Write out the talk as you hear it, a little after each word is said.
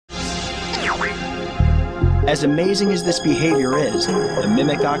As amazing as this behavior is, the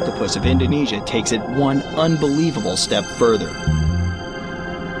mimic octopus of Indonesia takes it one unbelievable step further.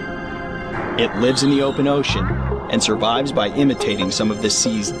 It lives in the open ocean and survives by imitating some of the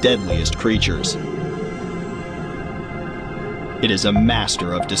sea's deadliest creatures. It is a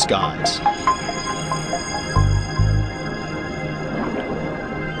master of disguise.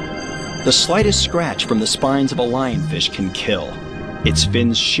 The slightest scratch from the spines of a lionfish can kill. Its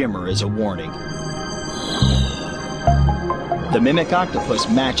fins shimmer as a warning. The mimic octopus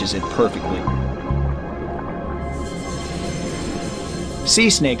matches it perfectly. Sea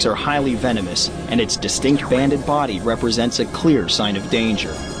snakes are highly venomous, and its distinct banded body represents a clear sign of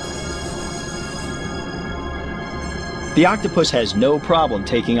danger. The octopus has no problem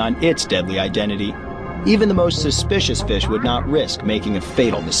taking on its deadly identity. Even the most suspicious fish would not risk making a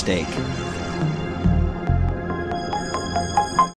fatal mistake.